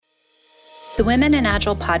The Women in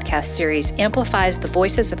Agile podcast series amplifies the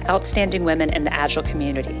voices of outstanding women in the Agile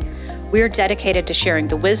community. We are dedicated to sharing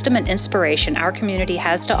the wisdom and inspiration our community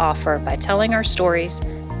has to offer by telling our stories,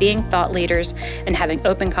 being thought leaders, and having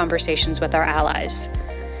open conversations with our allies.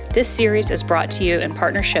 This series is brought to you in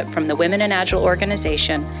partnership from the Women in Agile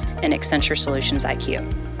organization and Accenture Solutions IQ.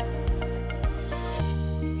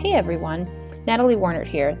 Hey everyone, Natalie Warnert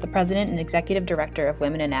here, the President and Executive Director of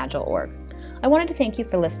Women in Agile org. I wanted to thank you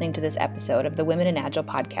for listening to this episode of the Women in Agile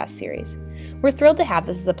podcast series. We're thrilled to have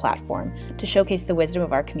this as a platform to showcase the wisdom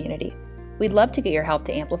of our community. We'd love to get your help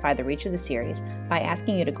to amplify the reach of the series by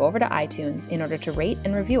asking you to go over to iTunes in order to rate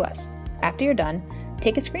and review us. After you're done,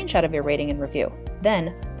 take a screenshot of your rating and review.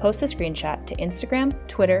 Then, post the screenshot to Instagram,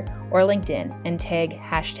 Twitter, or LinkedIn and tag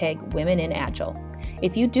 #WomenInAgile.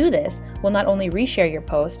 If you do this, we'll not only reshare your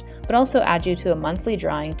post, but also add you to a monthly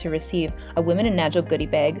drawing to receive a Women in Agile goodie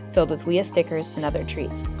bag filled with WIA stickers and other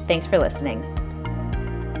treats. Thanks for listening.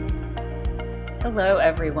 Hello,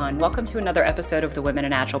 everyone. Welcome to another episode of the Women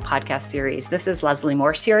in Agile podcast series. This is Leslie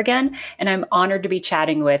Morse here again, and I'm honored to be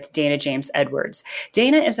chatting with Dana James Edwards.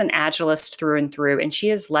 Dana is an Agilist through and through, and she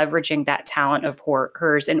is leveraging that talent of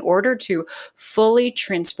hers in order to fully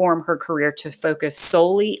transform her career to focus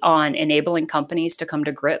solely on enabling companies to come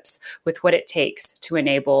to grips with what it takes to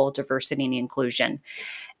enable diversity and inclusion.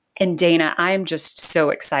 And Dana, I'm just so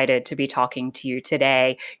excited to be talking to you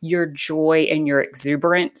today. Your joy and your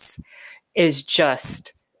exuberance is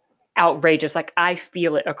just outrageous. Like, I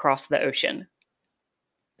feel it across the ocean.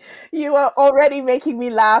 You are already making me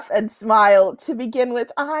laugh and smile. To begin with,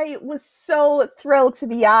 I was so thrilled to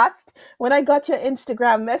be asked. When I got your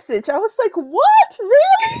Instagram message, I was like, what?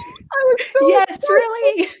 Really? I was so Yes, excited.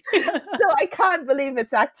 really. So I can't believe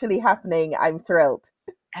it's actually happening. I'm thrilled.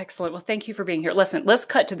 Excellent. Well, thank you for being here. Listen, let's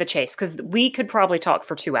cut to the chase, because we could probably talk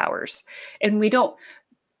for 2 hours, and we don't.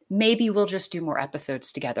 Maybe we'll just do more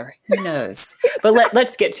episodes together. Who knows? But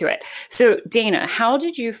let's get to it. So, Dana, how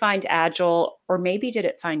did you find Agile, or maybe did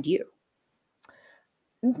it find you?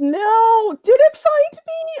 No, did it find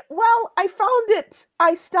me? Well, I found it.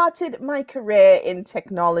 I started my career in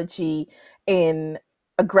technology in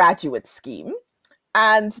a graduate scheme.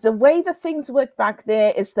 And the way the things worked back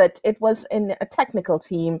there is that it was in a technical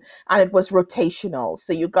team and it was rotational.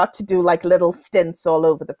 So you got to do like little stints all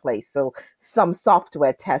over the place. So some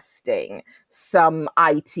software testing, some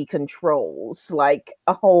IT controls, like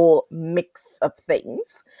a whole mix of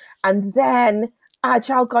things. And then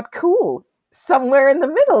Agile got cool somewhere in the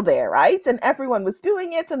middle there, right? And everyone was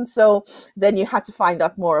doing it. And so then you had to find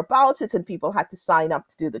out more about it and people had to sign up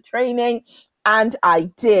to do the training. And I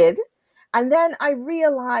did. And then I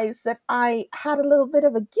realized that I had a little bit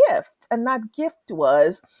of a gift, and that gift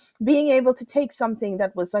was being able to take something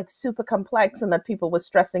that was like super complex and that people were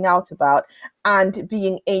stressing out about, and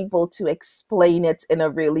being able to explain it in a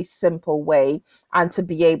really simple way and to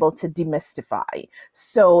be able to demystify.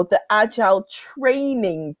 So the Agile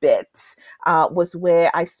training bit was where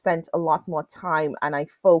I spent a lot more time, and I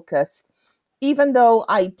focused. Even though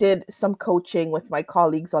I did some coaching with my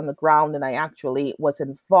colleagues on the ground and I actually was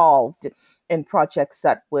involved in projects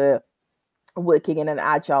that were working in an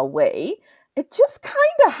Agile way, it just kind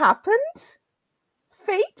of happened.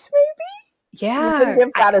 Fate, maybe? Yeah. You can give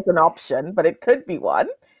that as an option, but it could be one.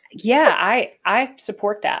 Yeah, I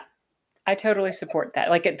support that. I totally support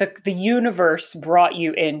that. Like, the universe brought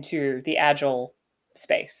you into the Agile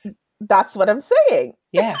space. That's what I'm saying.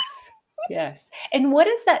 Yes. Yes. And what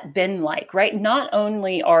has that been like, right? Not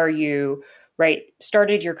only are you, right,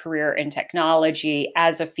 started your career in technology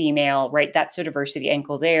as a female, right? That's a diversity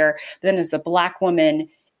angle there. But then as a Black woman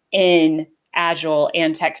in Agile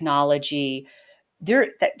and technology,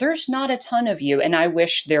 there's not a ton of you. And I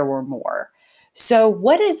wish there were more. So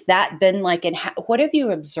what has that been like? And what have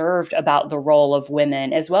you observed about the role of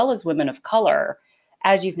women as well as women of color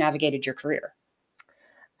as you've navigated your career?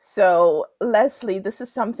 So, Leslie, this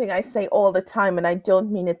is something I say all the time, and I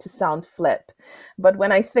don't mean it to sound flip. But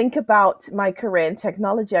when I think about my career in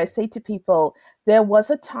technology, I say to people, there was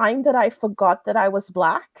a time that I forgot that I was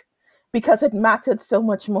Black because it mattered so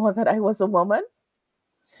much more that I was a woman.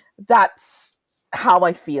 That's how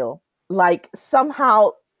I feel. Like somehow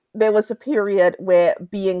there was a period where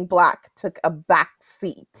being Black took a back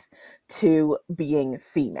seat to being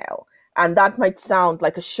female. And that might sound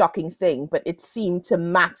like a shocking thing, but it seemed to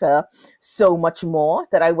matter so much more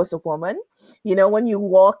that I was a woman. You know, when you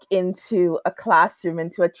walk into a classroom,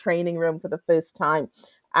 into a training room for the first time,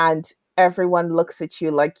 and everyone looks at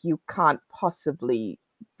you like you can't possibly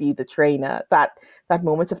be the trainer, that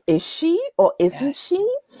moment of, is she or isn't Yes.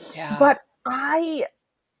 she? Yeah. But I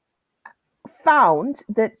found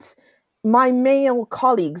that my male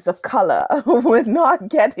colleagues of color were not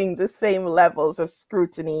getting the same levels of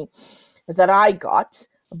scrutiny that I got,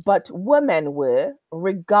 but women were,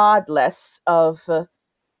 regardless of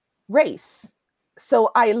race. So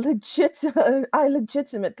I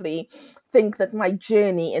legitimately think that my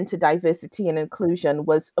journey into diversity and inclusion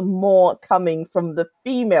was more coming from the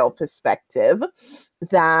female perspective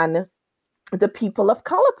than the people of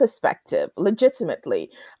color perspective.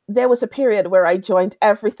 Legitimately, there was a period where I joined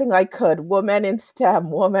everything I could: women in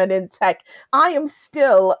STEM, women in tech. I am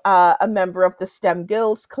still a member of the STEM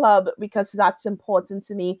Girls Club because that's important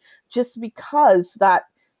to me, just because that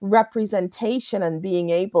representation and being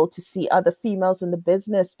able to see other females in the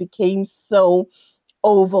business became so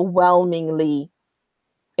overwhelmingly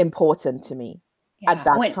important to me at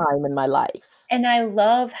that time in my life. And I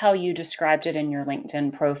love how you described it in your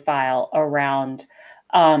LinkedIn profile around,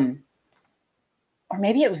 or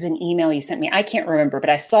maybe it was an email you sent me. I can't remember, but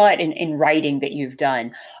I saw it in writing that you've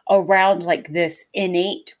done around like this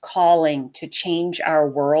innate calling to change our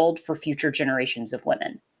world for future generations of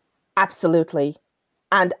women. Absolutely.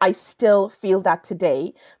 And I still feel that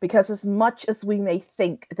today, because as much as we may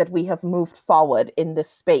think that we have moved forward in this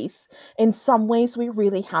space, in some ways we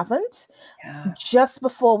really haven't. Yeah. Just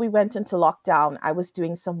before we went into lockdown, I was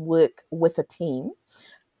doing some work with a team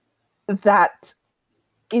that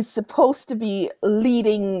is supposed to be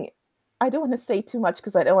leading. I don't want to say too much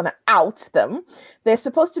because I don't want to out them. They're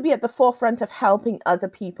supposed to be at the forefront of helping other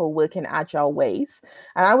people work in agile ways.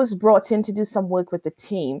 And I was brought in to do some work with the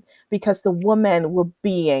team because the women were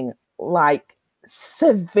being like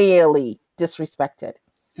severely disrespected.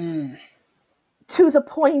 To the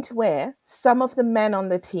point where some of the men on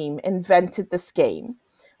the team invented this game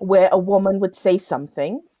where a woman would say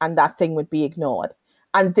something and that thing would be ignored.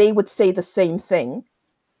 And they would say the same thing,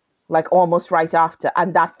 like almost right after,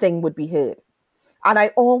 and that thing would be heard. And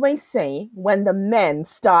I always say, when the men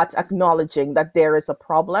start acknowledging that there is a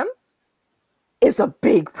problem, is a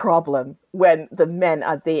big problem when the men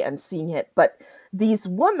are there and seeing it. But these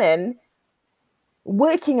women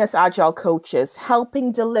working as agile coaches,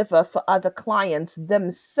 helping deliver for other clients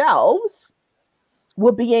themselves,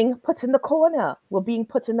 were being put in the corner, were being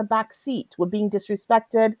put in the back seat, were being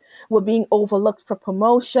disrespected, were being overlooked for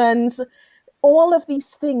promotions. All of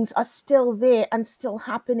these things are still there and still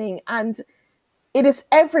happening. And it is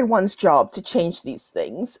everyone's job to change these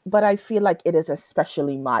things. But I feel like it is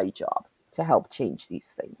especially my job to help change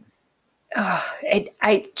these things.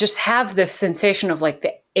 I just have this sensation of like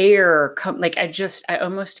the air like I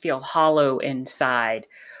almost feel hollow inside,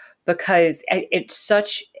 because it's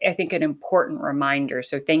such, I think, an important reminder.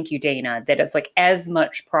 So thank you, Dana, that it's like as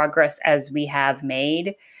much progress as we have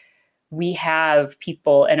made, we have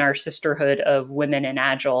people in our sisterhood of women in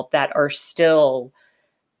Agile that are still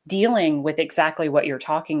dealing with exactly what you're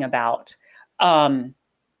talking about. And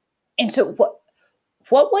so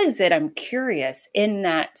what was it, I'm curious, in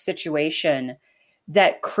that situation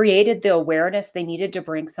that created the awareness they needed to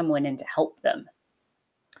bring someone in to help them?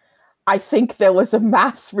 I think there was a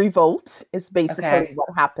mass revolt is basically what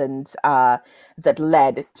happened, that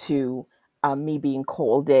led to me being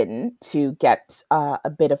called in to get a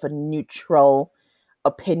bit of a neutral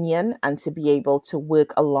opinion and to be able to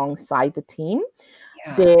work alongside the team.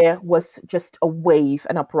 Yeah. There was just a wave,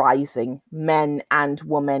 an uprising, men and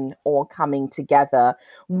women all coming together,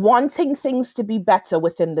 wanting things to be better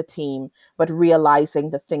within the team, but realizing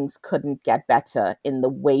that things couldn't get better in the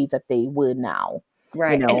way that they were now.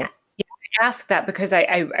 Right. You know? And I ask that because I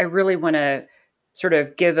really want to sort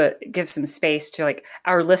of give some space to like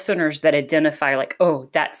our listeners that identify like, oh,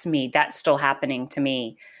 that's me, that's still happening to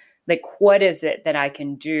me. Like, what is it that I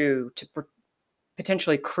can do to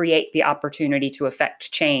potentially create the opportunity to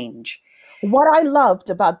affect change? What I loved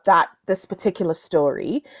about this particular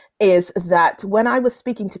story is that when I was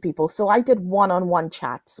speaking to people, so I did one-on-one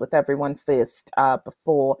chats with everyone first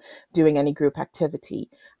before doing any group activity,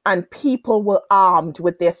 and people were armed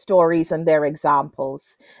with their stories and their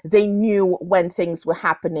examples. They knew when things were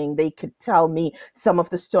happening. They could tell me some of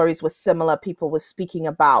the stories were similar. People were speaking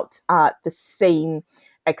about the same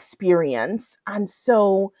experience. And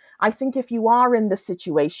so I think if you are in this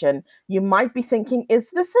situation, you might be thinking,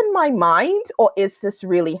 is this in my mind or is this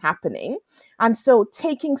really happening? And so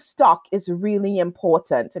taking stock is really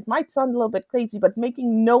important. It might sound a little bit crazy, but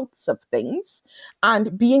making notes of things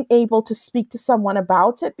and being able to speak to someone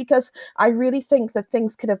about it, because I really think that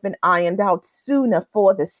things could have been ironed out sooner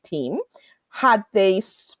for this team had they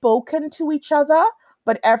spoken to each other.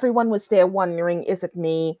 But everyone was there wondering, is it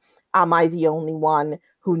me? Am I the only one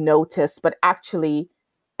who noticed? But actually,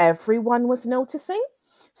 everyone was noticing.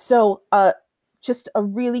 So just a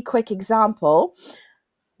really quick example.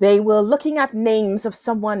 They were looking at names of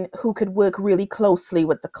someone who could work really closely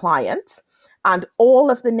with the client. And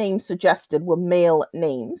all of the names suggested were male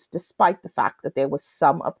names, despite the fact that there was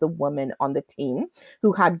some of the women on the team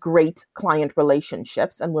who had great client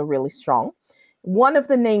relationships and were really strong. One of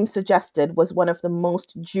the names suggested was one of the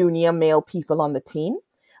most junior male people on the team,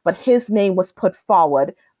 but his name was put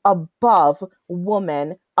forward above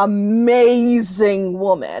woman, amazing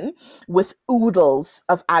woman with oodles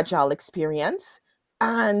of agile experience.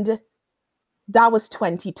 And that was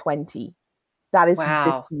 2020. That is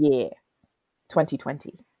this year.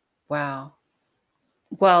 2020. Wow.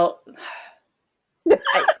 Well,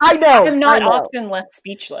 I know. I'm not often left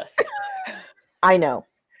speechless. I know.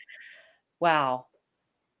 Wow.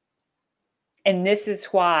 And this is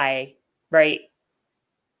why, right,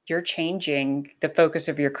 you're changing the focus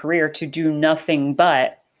of your career to do nothing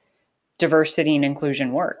but diversity and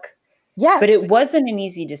inclusion work. Yes. But it wasn't an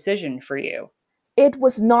easy decision for you. It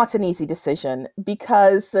was not an easy decision,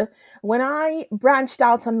 because when I branched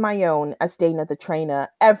out on my own as Dana the trainer,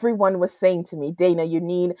 everyone was saying to me, Dana, you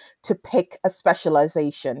need to pick a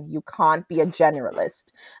specialization. You can't be a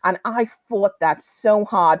generalist. And I fought that so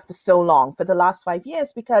hard for so long, for the last 5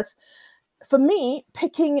 years, because for me,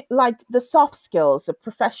 picking like the soft skills, the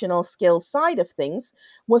professional skills side of things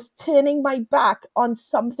was turning my back on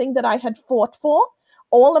something that I had fought for.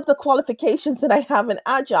 All of the qualifications that I have in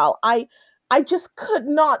Agile, I just could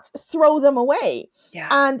not throw them away. Yeah.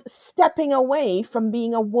 And stepping away from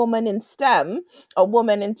being a woman in STEM, a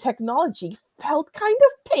woman in technology, felt kind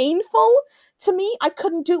of painful to me. I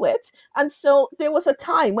couldn't do it. And so there was a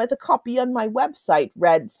time where the copy on my website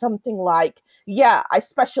read something like, yeah, I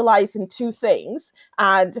specialize in 2 things,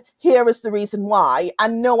 and here is the reason why.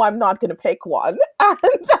 And no, I'm not going to pick one. And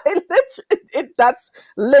that's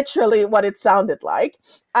literally what it sounded like.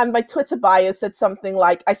 And my Twitter bio said something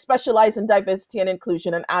like, I specialize in diversity and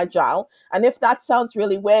inclusion and Agile. And if that sounds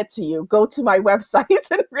really weird to you, go to my website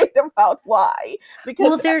and read about why.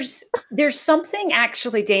 Because there's something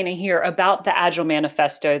actually, Dana, here about the Agile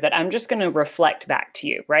Manifesto that I'm just going to reflect back to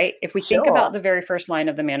you, right? If we think about the very first line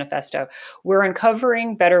of the manifesto, we're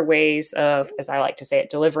uncovering better ways of, as I like to say it,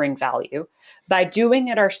 delivering value by doing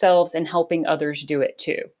it ourselves and helping others do it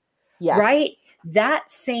too. Yes. Right? That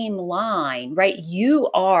same line, right? You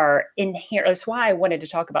are inherent. That's why I wanted to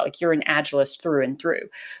talk about, like, you're an Agilist through and through,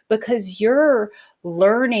 because you're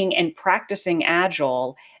learning and practicing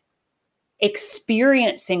Agile,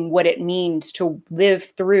 experiencing what it means to live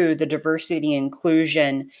through the diversity and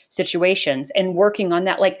inclusion situations and working on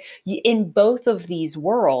that. Like, in both of these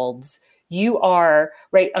worlds, you are,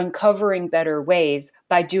 right, uncovering better ways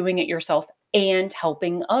by doing it yourself and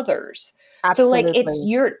helping others. Absolutely. So like, it's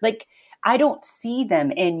your, like, I don't see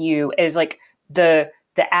them in you as like the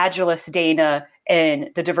Agilist Dana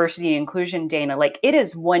and the diversity and inclusion Dana. Like, it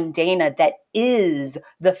is one Dana that is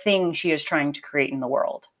the thing she is trying to create in the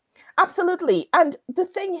world. Absolutely. And the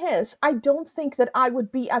thing is, I don't think that I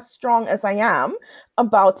would be as strong as I am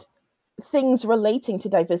about things relating to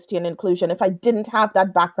diversity and inclusion if I didn't have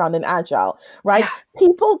that background in Agile, right? Yeah.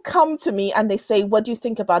 People come to me and they say, what do you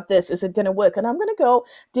think about this? Is it going to work? And I'm going to go,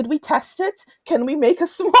 did we test it? Can we make a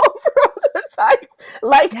small prototype?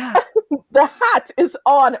 Like, yeah. The hat is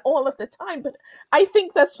on all of the time. But I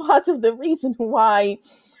think that's part of the reason why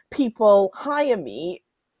people hire me,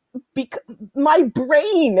 because my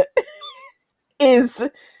brain is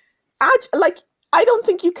like, I don't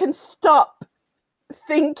think you can stop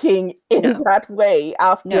thinking in that way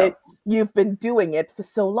after you've been doing it for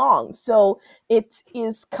so long. So it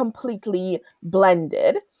is completely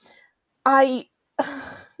blended. I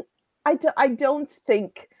don't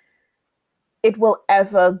think it will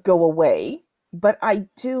ever go away, but I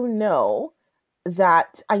do know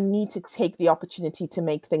that I need to take the opportunity to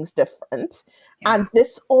make things different. Yeah. And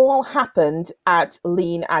this all happened at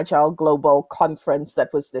Lean Agile Global Conference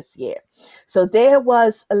that was this year. So there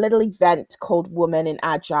was a little event called Women in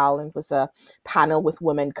Agile, and it was a panel with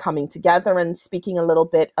women coming together and speaking a little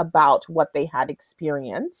bit about what they had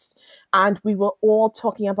experienced. And we were all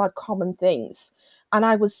talking about common things. And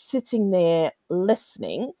I was sitting there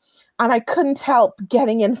listening, and I couldn't help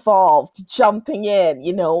getting involved, jumping in,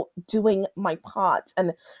 doing my part.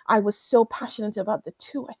 And I was so passionate about the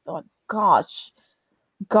two. I thought, gosh,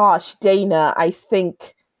 Dana, I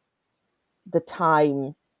think the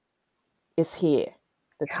time is here.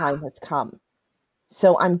 The time has come.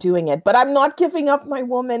 So I'm doing it. But I'm not giving up my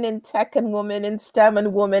woman in tech and woman in STEM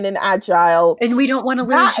and woman in Agile. And we don't want to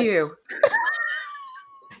lose you.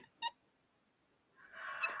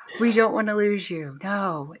 We don't want to lose you.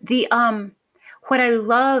 No. What I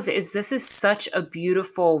love is this is such a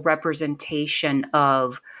beautiful representation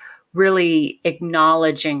of really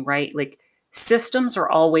acknowledging, right? Like systems are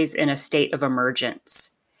always in a state of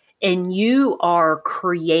emergence, and you are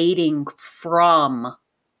creating from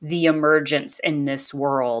the emergence in this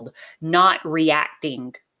world, not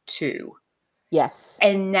reacting to. Yes.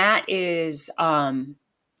 And that is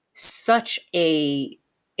such a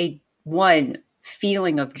one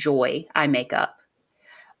feeling of joy I make up,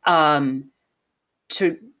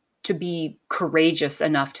 to be courageous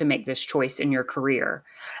enough to make this choice in your career.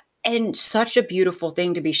 And such a beautiful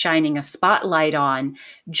thing to be shining a spotlight on,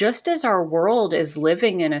 just as our world is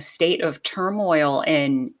living in a state of turmoil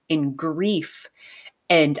and in grief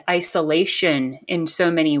and isolation in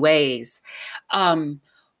so many ways.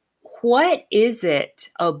 What is it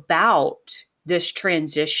about this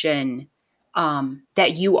transition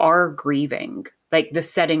that you are grieving, like the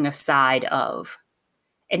setting aside of?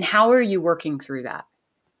 And how are you working through that?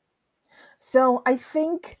 So I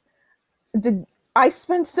think I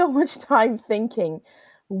spend so much time thinking,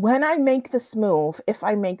 when I make this move, if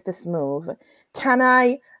I make this move, can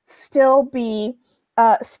I still be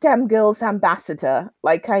STEM Girls ambassador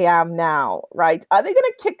like I am now, right? Are they going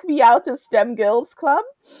to kick me out of STEM Girls Club?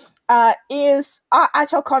 Is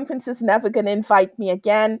Agile Conferences never going to invite me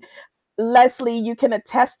again? Leslie, you can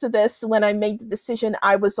attest to this. When I made the decision,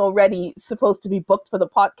 I was already supposed to be booked for the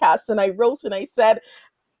podcast. And I wrote and I said,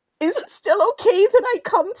 is it still okay that I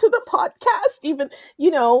come to the podcast? Even,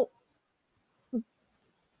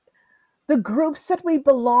 the groups that we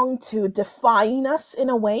belong to define us in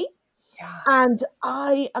a way. Yeah. And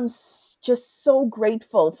I am just so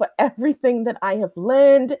grateful for everything that I have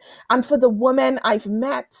learned, and for the women I've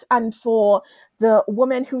met, and for the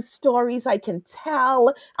women whose stories I can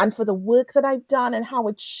tell, and for the work that I've done and how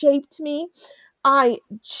it shaped me. I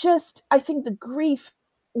think the grief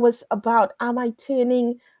was about, am I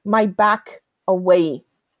turning my back away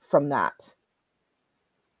from that?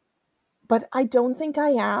 But I don't think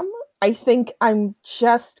I am. I think I'm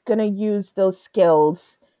just going to use those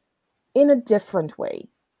skills in a different way.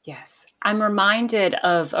 Yes. I'm reminded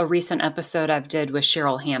of a recent episode I've did with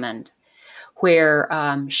Cheryl Hammond, where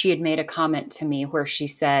she had made a comment to me where she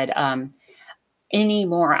said,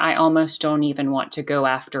 anymore, I almost don't even want to go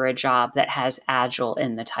after a job that has Agile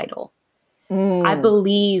in the title. I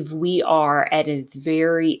believe we are at a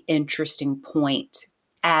very interesting point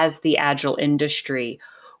as the Agile industry,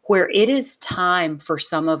 where it is time for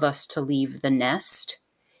some of us to leave the nest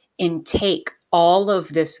and take all of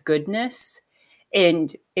this goodness,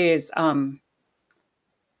 and is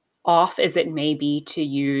off as it may be to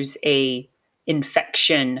use a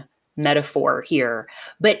infection metaphor here,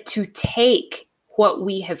 but to take what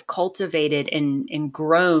we have cultivated and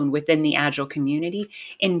grown within the Agile community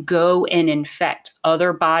and go and infect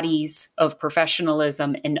other bodies of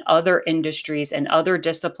professionalism in other industries and other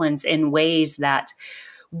disciplines in ways that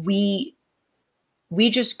we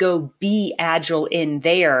just go be Agile in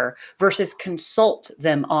there versus consult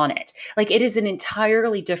them on it. Like, it is an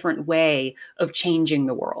entirely different way of changing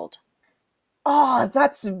the world. Oh,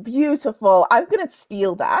 that's beautiful. I'm going to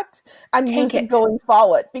steal that and use it going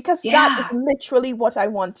forward, because that is literally what I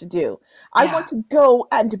want to do. I want to go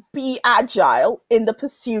and be agile in the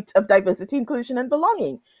pursuit of diversity, inclusion, and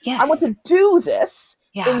belonging. Yes. I want to do this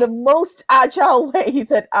in the most agile way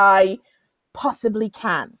that I possibly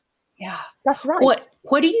can. Yeah. That's right.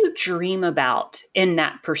 What do you dream about in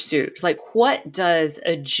that pursuit? Like, what does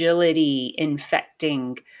agility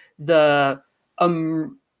infecting the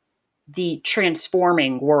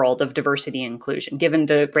transforming world of diversity and inclusion, given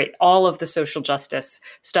all of the social justice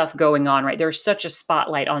stuff going on, right? There's such a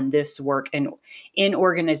spotlight on this work in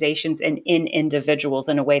organizations and in individuals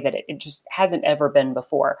in a way that it just hasn't ever been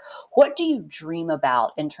before. What do you dream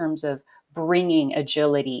about in terms of bringing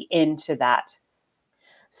agility into that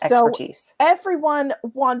expertise? So everyone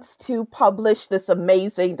wants to publish this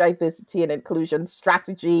amazing diversity and inclusion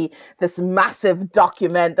strategy, this massive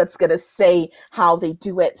document that's going to say how they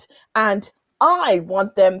do it. And I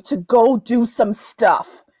want them to go do some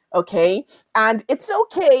stuff. Okay. And it's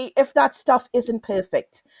okay if that stuff isn't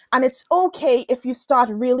perfect. And it's okay if you start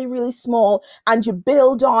really, really small and you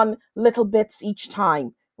build on little bits each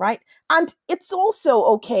time. Right. And it's also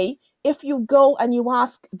okay if you go and you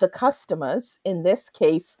ask the customers, in this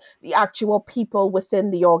case, the actual people within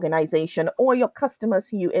the organization or your customers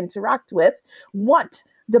who you interact with, what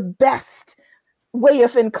the best way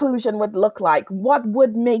of inclusion would look like, what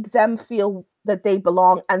would make them feel that they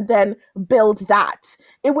belong, and then build that.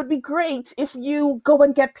 It would be great if you go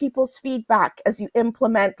and get people's feedback as you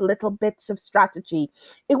implement little bits of strategy.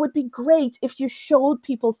 It would be great if you showed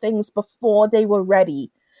people things before they were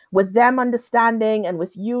ready, with them understanding and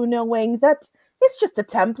with you knowing that it's just a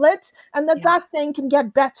template, and that thing can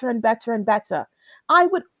get better and better and better. I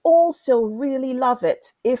would also really love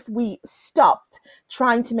it if we stopped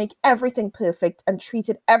trying to make everything perfect and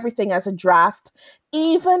treated everything as a draft,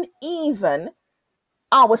 even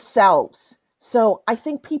ourselves. So I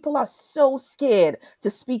think people are so scared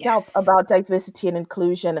to speak out about diversity and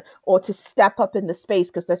inclusion or to step up in the space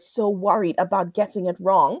because they're so worried about getting it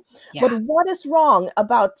wrong. Yeah. But what is wrong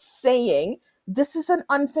about saying, this is an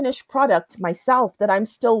unfinished product myself that I'm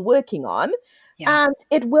still working on? Yeah. And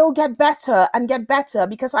it will get better and get better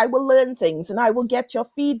because I will learn things and I will get your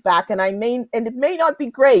feedback, and it may not be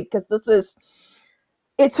great because this is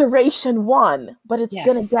iteration 1, but it's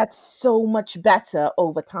going to get so much better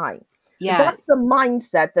over time. Yeah. That's the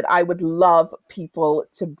mindset that I would love people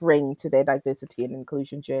to bring to their diversity and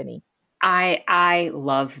inclusion journey. I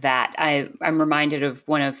love that. I'm reminded of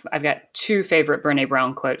I've got 2 favorite Brené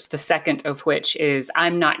Brown quotes, the second of which is,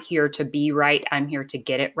 "I'm not here to be right, I'm here to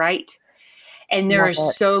get it right." And there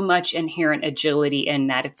is so much inherent agility in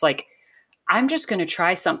that. It's like, I'm just going to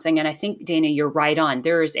try something. And I think, Dana, you're right on.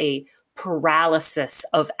 There is a paralysis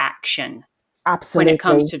of action. Absolutely. When it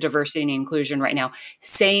comes to diversity and inclusion right now,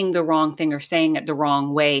 saying the wrong thing or saying it the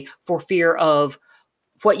wrong way for fear of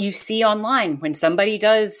what you see online when somebody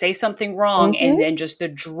does say something wrong, and then just the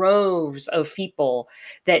droves of people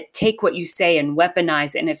that take what you say and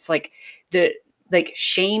weaponize it. And it's like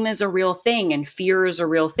shame is a real thing and fear is a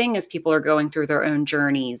real thing as people are going through their own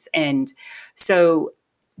journeys. And so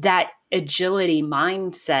that agility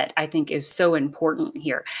mindset, I think, is so important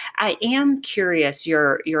here. I am curious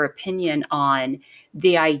your opinion on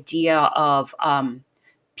the idea of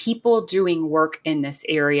people doing work in this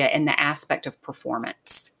area and the aspect of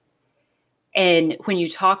performance. And when you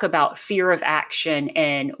talk about fear of action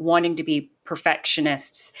and wanting to be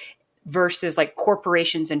perfectionists versus like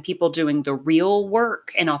corporations and people doing the real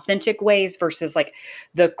work in authentic ways versus like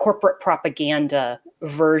the corporate propaganda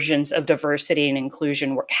versions of diversity and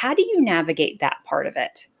inclusion work, how do you navigate that part of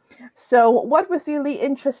it? So what was really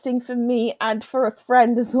interesting for me and for a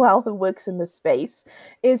friend as well who works in the space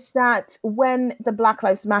is that when the Black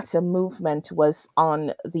Lives Matter movement was on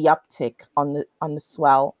the uptick, on the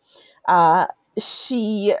swell,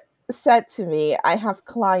 she said to me, I have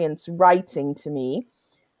clients writing to me,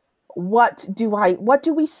 what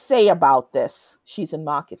do we say about this? She's in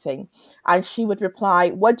marketing. And she would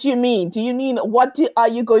reply, what do you mean? Do you mean, are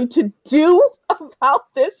you going to do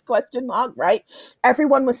about this ? Right?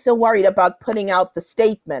 Everyone was so worried about putting out the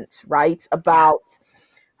statement, right? About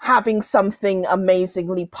having something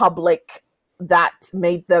amazingly public that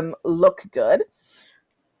made them look good.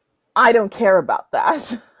 I don't care about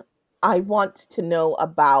that. I want to know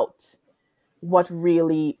about what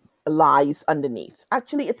really lies underneath.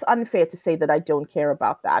 Actually, it's unfair to say that I don't care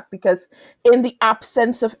about that, because in the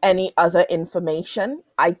absence of any other information,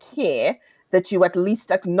 I care that you at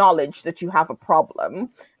least acknowledge that you have a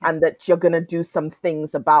problem and that you're going to do some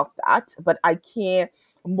things about that. But I care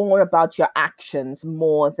more about your actions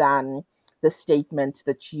more than the statement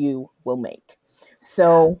that you will make.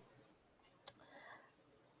 So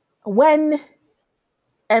when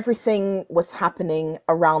everything was happening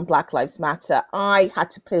around Black Lives Matter, I had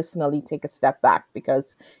to personally take a step back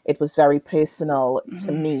because it was very personal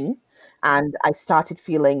to me. And I started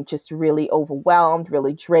feeling just really overwhelmed,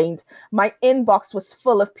 really drained. My inbox was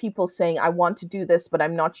full of people saying, I want to do this, but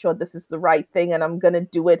I'm not sure this is the right thing, and I'm going to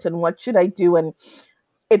do it. And what should I do? And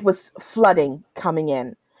it was flooding coming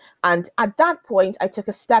in. And at that point, I took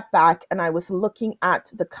a step back and I was looking at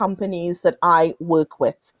the companies that I work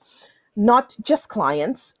with. Not just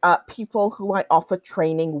clients, people who I offer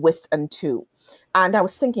training with and to. And I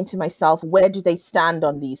was thinking to myself, where do they stand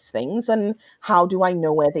on these things? And how do I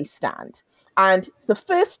know where they stand? And the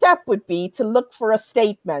first step would be to look for a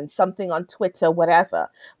statement, something on Twitter, whatever.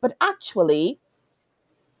 But actually,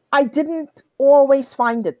 I didn't always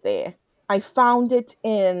find it there. I found it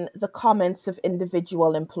in the comments of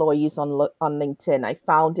individual employees on LinkedIn. I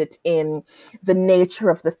found it in the nature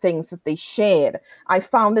of the things that they shared. I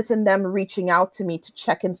found it in them reaching out to me to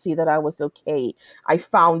check and see that I was okay. I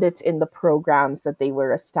found it in the programs that they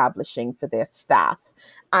were establishing for their staff,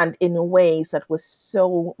 and in ways that was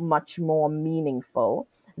so much more meaningful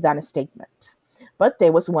than a statement. But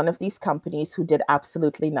there was one of these companies who did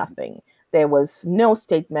absolutely nothing. There was no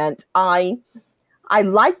statement. I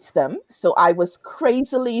liked them, so I was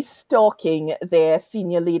crazily stalking their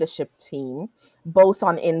senior leadership team, both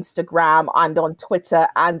on Instagram and on Twitter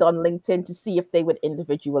and on LinkedIn, to see if they would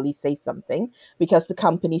individually say something, because the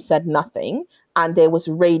company said nothing. And there was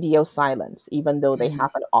radio silence, even though they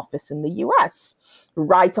have an office in the US.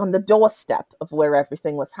 Right on the doorstep of where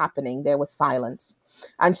everything was happening, there was silence.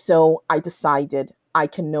 And so I decided I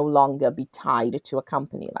can no longer be tied to a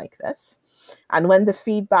company like this. And when the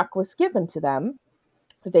feedback was given to them,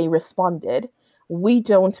 they responded, "We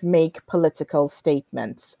don't make political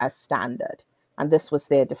statements as standard." And this was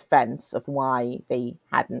their defense of why they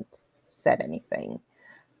hadn't said anything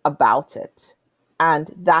about it.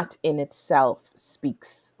 And that in itself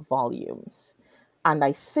speaks volumes. And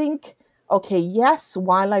I think, okay, yes,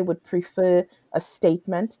 while I would prefer a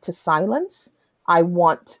statement to silence, I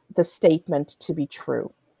want the statement to be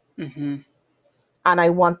true. Mm-hmm. And I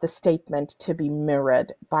want the statement to be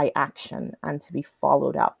mirrored by action and to be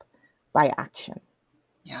followed up by action.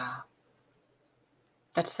 Yeah.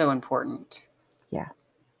 That's so important. Yeah.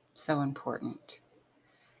 So important.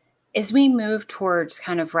 As we move towards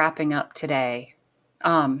kind of wrapping up today,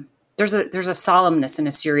 there's a solemnness and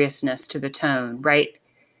a seriousness to the tone, right?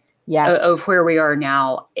 Yes. Of where we are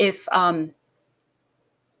now. If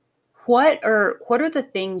what are the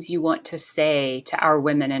things you want to say to our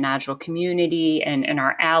Women in Agile community and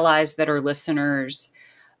our allies that are listeners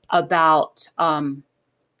about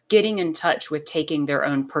getting in touch with taking their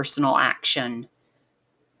own personal action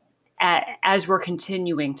as we're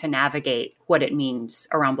continuing to navigate what it means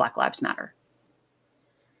around Black Lives Matter?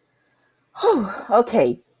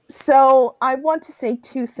 Okay, so I want to say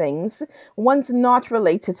two things. One's not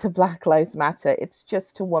related to Black Lives Matter. It's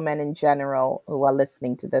just to women in general who are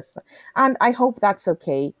listening to this. And I hope that's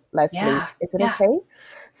okay, Leslie. Yeah, Is it yeah. okay?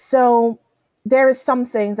 So there is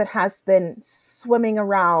something that has been swimming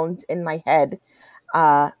around in my head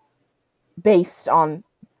based on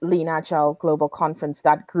Lean Agile Global Conference,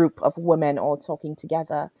 that group of women all talking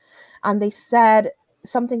together. And they said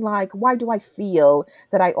something like, why do I feel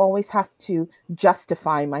that I always have to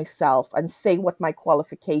justify myself and say what my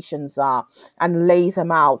qualifications are and lay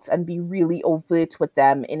them out and be really overt with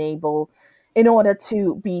them in order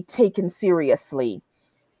to be taken seriously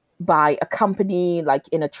by a company, like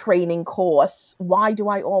in a training course? Why do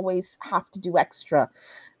I always have to do extra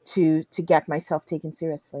to get myself taken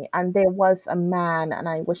seriously? And there was a man, and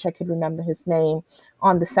I wish I could remember his name,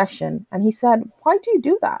 on the session, and he said, why do you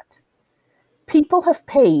do that? People have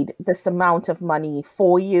paid this amount of money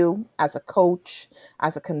for you as a coach,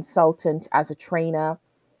 as a consultant, as a trainer,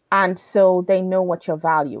 and so they know what your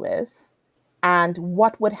value is. And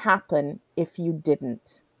what would happen if you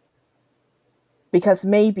didn't? Because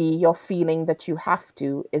maybe your feeling that you have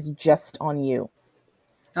to is just on you.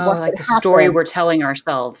 Oh, What like would the story happen- we're telling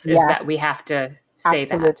ourselves is Yes. that we have to say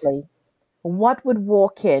Absolutely. What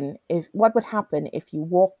would happen if you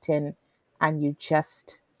walked in and you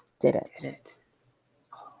just did it? that. Did it.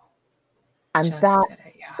 And Just that, did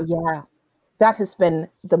it. Yeah. yeah, that has been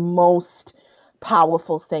the most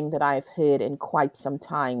powerful thing that I've heard in quite some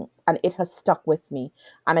time. And it has stuck with me.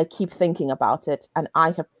 And I keep thinking about it. And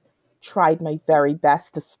I have tried my very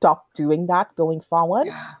best to stop doing that going forward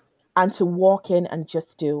Yeah. and to walk in and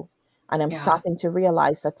just do. And I'm Yeah. starting to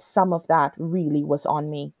realize that some of that really was on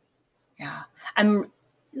me. Yeah. I'm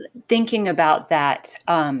thinking about that.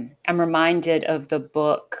 I'm reminded of the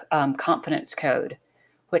book Confidence Code,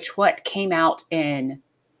 which came out in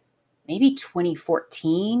maybe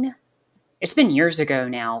 2014. It's been years ago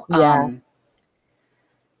now. Yeah.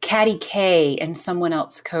 Katty Kay and someone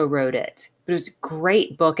else co-wrote it. But it was a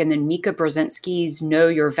great book. And then Mika Brzezinski's Know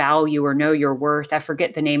Your Value or Know Your Worth. I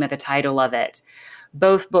forget the name of the title of it.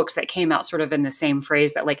 Both books that came out sort of in the same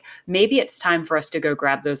phrase that like, maybe it's time for us to go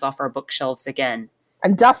grab those off our bookshelves again.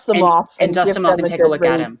 And dust them off. And dust them off and take a look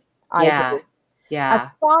at them. Yeah. Agree. Yeah.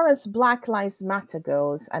 As far as Black Lives Matter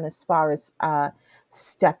goes, and as far as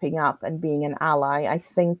stepping up and being an ally, I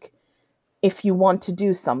think if you want to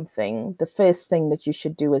do something, the first thing that you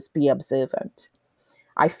should do is be observant.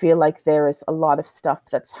 I feel like there is a lot of stuff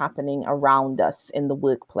that's happening around us in the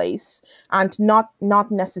workplace, and not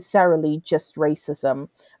necessarily just racism,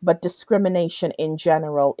 but discrimination in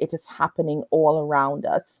general. It is happening all around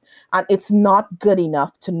us, and it's not good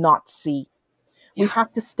enough to not see. Yeah. We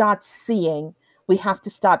have to start seeing, we have to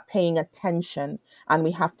start paying attention, and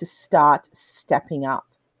we have to start stepping up.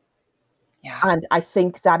 Yeah. And I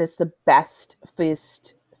think that is the best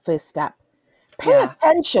first step. Pay Yeah.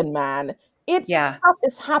 attention, man. Stuff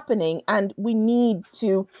is happening, and we need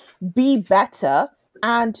to be better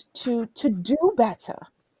and to do better.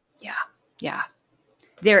 Yeah. Yeah.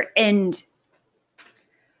 And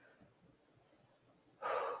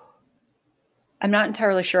I'm not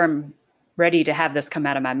entirely sure I'm ready to have this come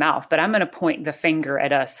out of my mouth, but I'm going to point the finger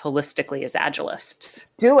at us holistically as Agilists.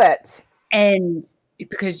 Do it. And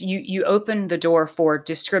because you open the door for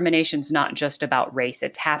discrimination's not just about race,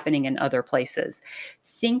 it's happening in other places.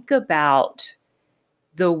 Think about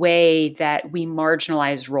the way that we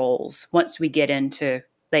marginalize roles once we get into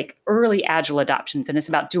like early agile adoptions, and it's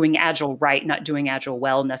about doing agile right, not doing agile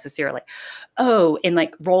well necessarily. Oh, and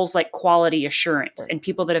like roles like quality assurance and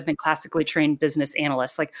people that have been classically trained business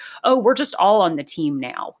analysts, like, oh, we're just all on the team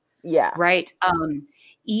now. Yeah. Right.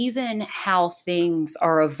 Even how things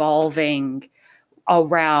are evolving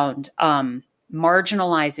around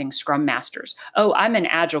marginalizing scrum masters. Oh, I'm an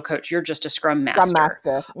agile coach. You're just a scrum master. Scrum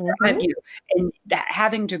master. Mm-hmm. And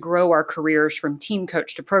having to grow our careers from team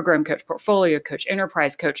coach to program coach, portfolio coach,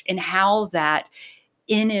 enterprise coach, and how that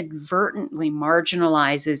inadvertently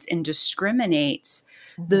marginalizes and discriminates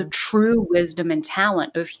the true wisdom and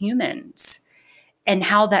talent of humans. And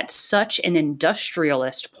how that's such an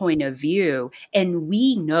industrialist point of view. And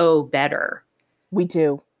we know better. We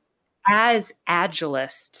do. As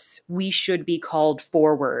agilists, we should be called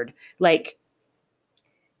forward. Like,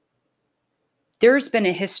 there's been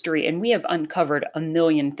a history, and we have uncovered a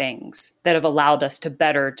million things that have allowed us to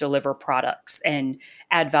better deliver products and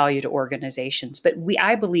add value to organizations. But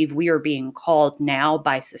I believe we are being called now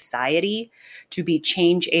by society to be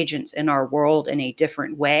change agents in our world in a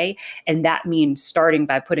different way. And that means starting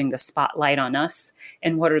by putting the spotlight on us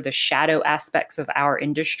and what are the shadow aspects of our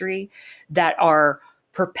industry that are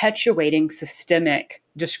perpetuating systemic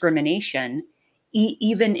discrimination,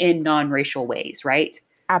 even in non-racial ways, right?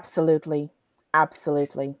 Absolutely.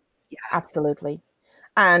 Absolutely. Yeah. Absolutely.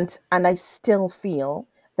 And I still feel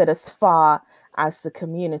that as far as the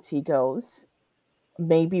community goes,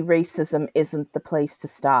 maybe racism isn't the place to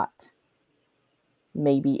start.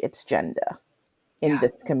 Maybe it's gender in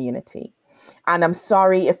this community. And I'm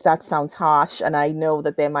sorry if that sounds harsh, and I know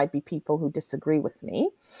that there might be people who disagree with me.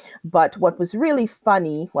 But what was really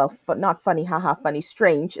funny, well, not funny, haha, funny,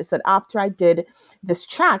 strange, is that after I did this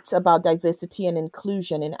chat about diversity and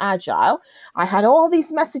inclusion in Agile, I had all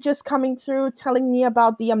these messages coming through telling me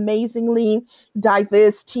about the amazingly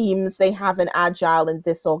diverse teams they have in Agile in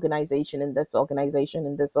this organization, in this organization,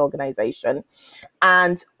 in this organization.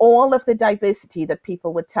 And all of the diversity that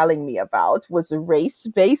people were telling me about was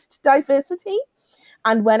race-based diversity.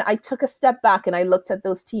 And when I took a step back and I looked at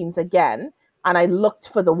those teams again, and I looked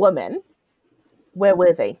for the women, where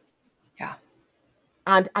were they? Yeah.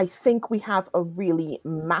 And I think we have a really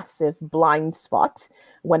massive blind spot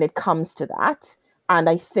when it comes to that. And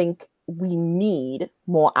I think we need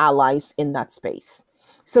more allies in that space.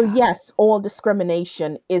 So yes, all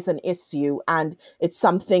discrimination is an issue and it's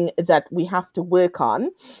something that we have to work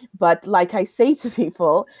on. But like I say to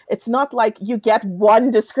people, it's not like you get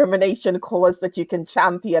one discrimination cause that you can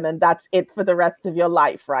champion and that's it for the rest of your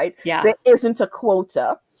life, right? Yeah. There isn't a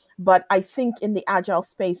quota. But I think in the Agile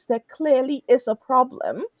space, there clearly is a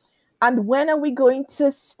problem. And when are we going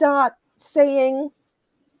to start saying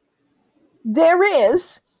there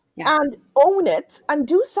is? Yeah. And own it and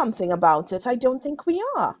do something about it? I don't think we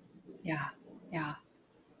are. Yeah, yeah.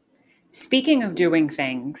 Speaking of doing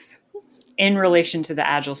things in relation to the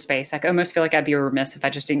Agile space, I almost feel like I'd be remiss if I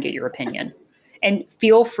just didn't get your opinion. And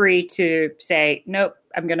feel free to say, nope,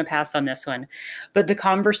 I'm going to pass on this one. But the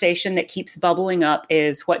conversation that keeps bubbling up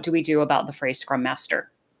is, what do we do about the phrase Scrum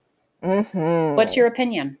Master? Mm-hmm. What's your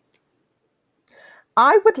opinion?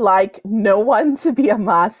 I would like no one to be a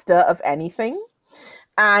master of anything.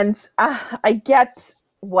 And I get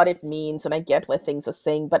what it means and I get what things are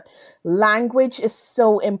saying, but language is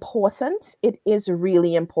so important. It is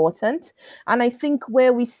really important. And I think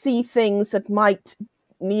where we see things that might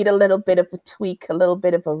need a little bit of a tweak, a little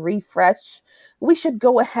bit of a refresh, we should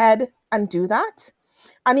go ahead and do that.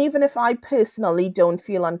 And even if I personally don't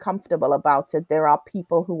feel uncomfortable about it, there are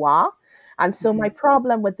people who are. And so my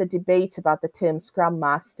problem with the debate about the term Scrum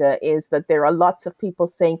Master is that there are lots of people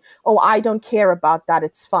saying, oh, I don't care about that,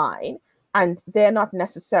 it's fine. And they're not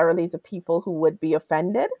necessarily the people who would be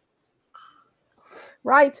offended.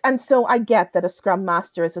 Right. And so I get that a Scrum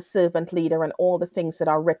Master is a servant leader and all the things that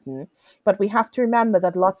are written. But we have to remember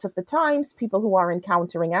that lots of the times people who are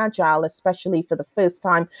encountering Agile, especially for the first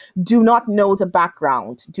time, do not know the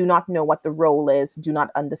background, do not know what the role is, do not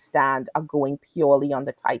understand, are going purely on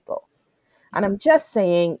the title. And I'm just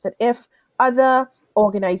saying that if other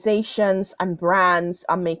organizations and brands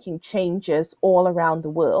are making changes all around the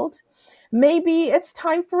world, maybe it's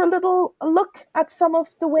time for a little look at some of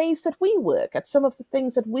the ways that we work, at some of the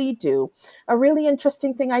things that we do. A really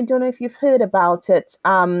interesting thing, I don't know if you've heard about it.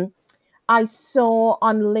 I saw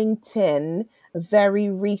on LinkedIn very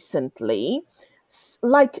recently,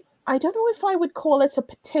 like, I don't know if I would call it a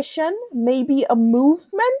petition, maybe a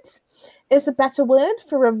movement is a better word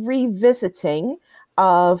for a revisiting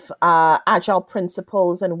of agile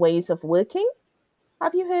principles and ways of working.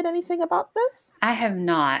 Have you heard anything about this? I have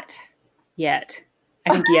not yet.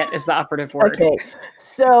 I think yet is the operative word. Okay.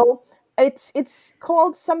 So it's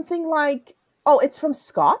called something like, it's from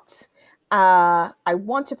Scott. I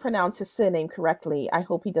want to pronounce his surname correctly. I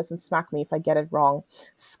hope he doesn't smack me if I get it wrong.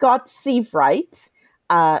 Scott Seavright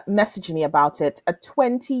messaged me about it. A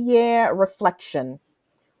 20-year reflection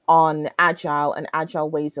on agile and agile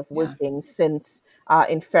ways of working since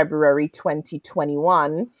in February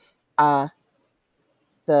 2021,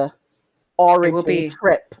 the origin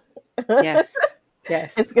trip. Yes.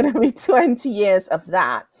 Yes. It's going to be 20 years of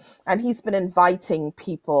that. And he's been inviting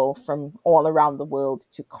people from all around the world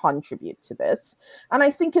to contribute to this. And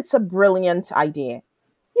I think it's a brilliant idea.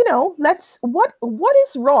 What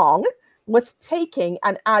is wrong with taking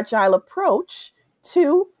an agile approach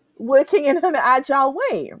to working in an agile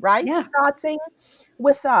way, right? Yeah. Starting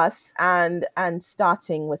with us and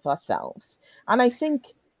starting with ourselves. And I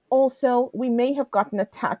think also we may have gotten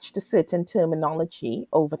attached to certain terminology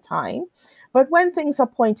over time, but when things are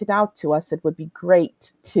pointed out to us, it would be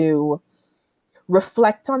great to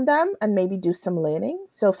reflect on them and maybe do some learning.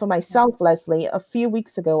 So for myself, Leslie, a few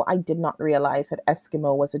weeks ago, I did not realize that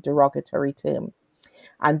Eskimo was a derogatory term.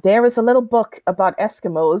 And there is a little book about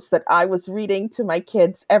Eskimos that I was reading to my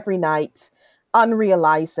kids every night,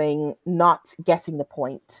 unrealizing, not getting the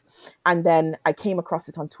point. And then I came across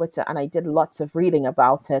it on Twitter and I did lots of reading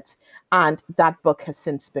about it. And that book has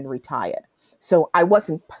since been retired. So I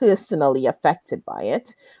wasn't personally affected by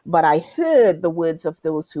it, but I heard the words of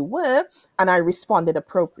those who were, and I responded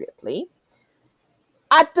appropriately.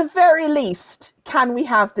 At the very least, can we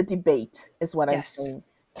have the debate is what I'm saying.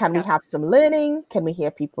 Can we have some learning? Can we hear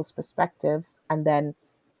people's perspectives? And then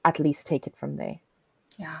at least take it from there.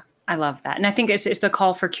 Yeah, I love that. And I think it's the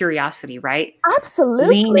call for curiosity, right?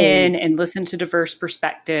 Absolutely. Lean in and listen to diverse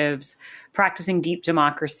perspectives, practicing deep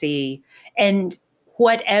democracy, and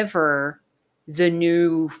whatever the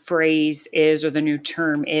new phrase is or the new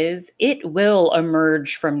term is, it will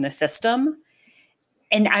emerge from the system.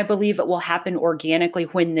 And I believe it will happen organically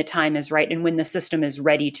when the time is right and when the system is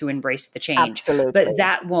ready to embrace the change. Absolutely. But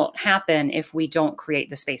that won't happen if we don't create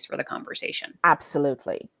the space for the conversation.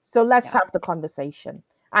 Absolutely. So let's have the conversation.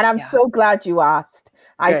 And I'm so glad you asked.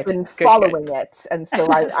 I've been following it. And so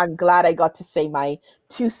I'm glad I got to say my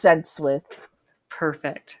 2 cents worth.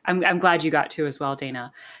 Perfect. I'm glad you got to as well,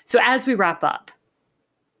 Dana. So as we wrap up,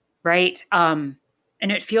 right? And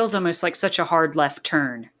it feels almost like such a hard left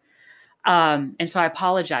turn. And so I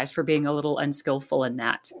apologize for being a little unskillful in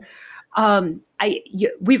that.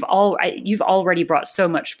 You've already brought so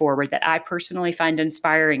much forward that I personally find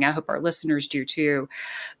inspiring. I hope our listeners do too.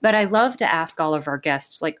 But I love to ask all of our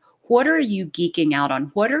guests, like, what are you geeking out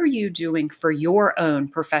on? What are you doing for your own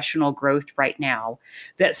professional growth right now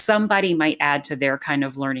that somebody might add to their kind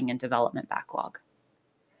of learning and development backlog?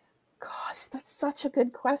 Gosh, that's such a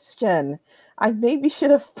good question. I maybe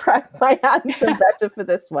should have prepped my answer better for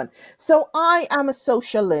this one. So I am a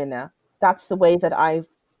social learner. That's the way that I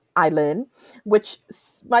learn, which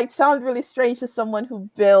might sound really strange to someone who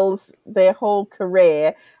builds their whole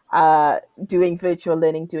career doing virtual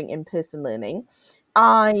learning, doing in-person learning.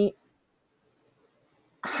 I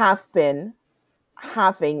have been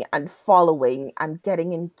having and following and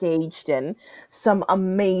getting engaged in some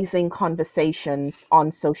amazing conversations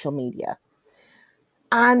on social media.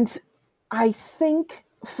 And I think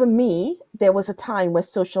for me, there was a time where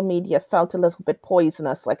social media felt a little bit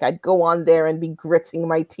poisonous. Like I'd go on there and be gritting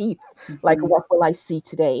my teeth. Like, what will I see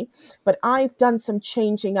today? But I've done some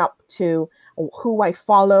changing up to who I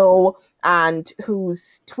follow and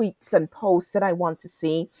whose tweets and posts that I want to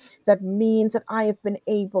see. That means that I have been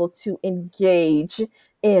able to engage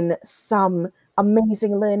in some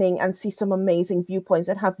amazing learning and see some amazing viewpoints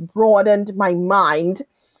that have broadened my mind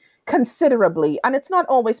considerably. And it's not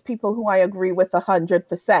always people who I agree with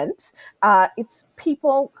 100%. It's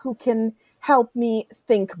people who can help me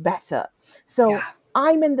think better. So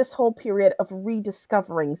I'm in this whole period of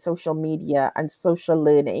rediscovering social media and social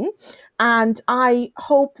learning. And I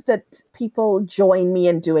hope that people join me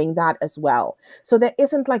in doing that as well. So there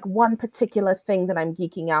isn't like one particular thing that I'm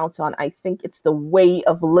geeking out on. I think it's the way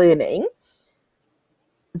of learning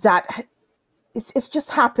that it's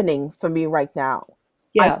just happening for me right now.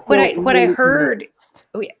 Yeah, what I heard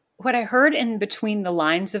in between the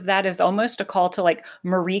lines of that is almost a call to like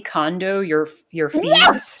Marie Kondo your feeds.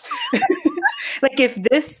 Yes! Like if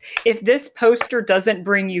this poster doesn't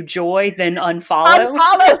bring you joy, then unfollow.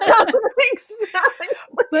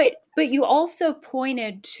 Exactly. But you also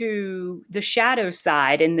pointed to the shadow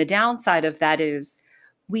side, and the downside of that is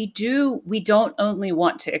we don't only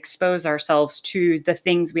want to expose ourselves to the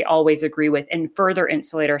things we always agree with and further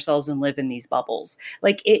insulate ourselves and live in these bubbles.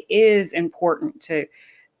 Like, it is important to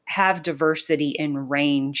have diversity and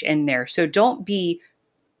range in there. So don't be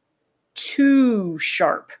too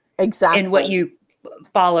sharp Exactly. in what you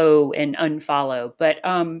follow and unfollow. But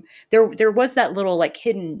there was that little like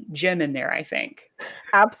hidden gem in there, I think.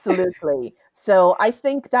 Absolutely. So I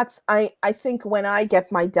think I think when I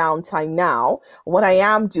get my downtime now, what I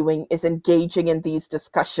am doing is engaging in these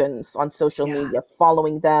discussions on social media,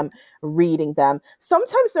 following them, reading them.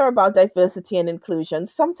 Sometimes they're about diversity and inclusion.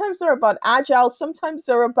 Sometimes they're about agile. Sometimes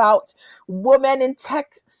they're about women in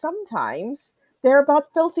tech. Sometimes they're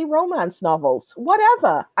about filthy romance novels.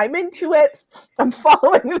 Whatever. I'm into it. I'm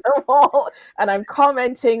following them all, and I'm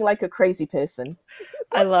commenting like a crazy person.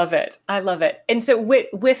 I love it. I love it. And so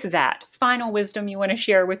with that, final wisdom you want to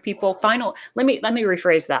share with people, let me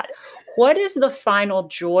rephrase that. What is the final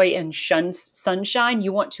joy and sunshine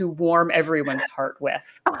you want to warm everyone's heart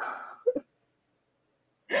with?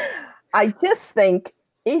 I just think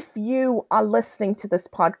if you are listening to this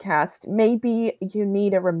podcast, maybe you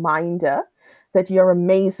need a reminder that you're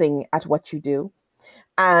amazing at what you do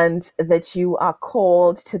and that you are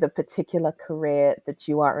called to the particular career that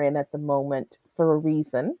you are in at the moment for a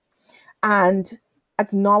reason, and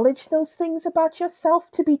acknowledge those things about yourself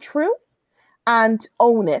to be true and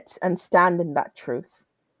own it and stand in that truth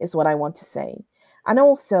is what I want to say. And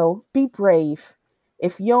also be brave.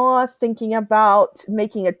 If you're thinking about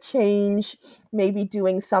making a change, maybe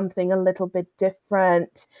doing something a little bit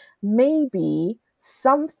different, maybe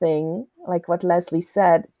something like what Leslie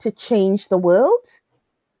said, to change the world,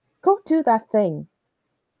 go do that thing.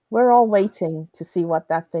 We're all waiting to see what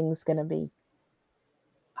that thing's going to be.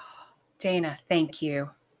 Dana, thank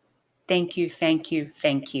you. Thank you, thank you,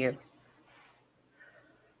 thank you.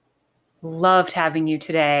 Loved having you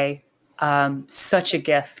today. Such a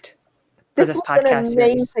gift for this podcast series. This was an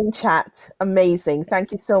amazing chat. Amazing.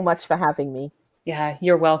 Thank you so much for having me. Yeah,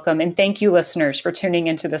 you're welcome. And thank you, listeners, for tuning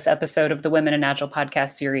into this episode of the Women in Agile podcast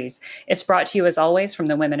series. It's brought to you, as always, from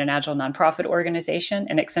the Women in Agile nonprofit organization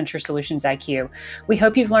and Accenture Solutions IQ. We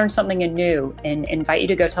hope you've learned something new and invite you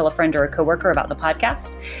to go tell a friend or a coworker about the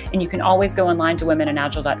podcast. And you can always go online to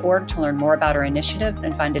womeninagile.org to learn more about our initiatives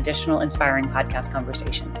and find additional inspiring podcast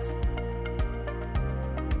conversations.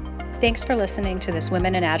 Thanks for listening to this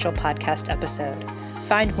Women in Agile podcast episode.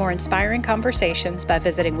 Find more inspiring conversations by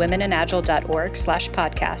visiting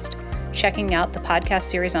womeninagile.org/podcast, checking out the podcast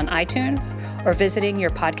series on iTunes, or visiting your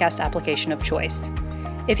podcast application of choice.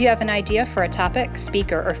 If you have an idea for a topic,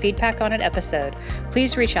 speaker, or feedback on an episode,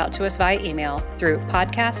 please reach out to us via email through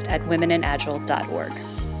podcast@womeninagile.org.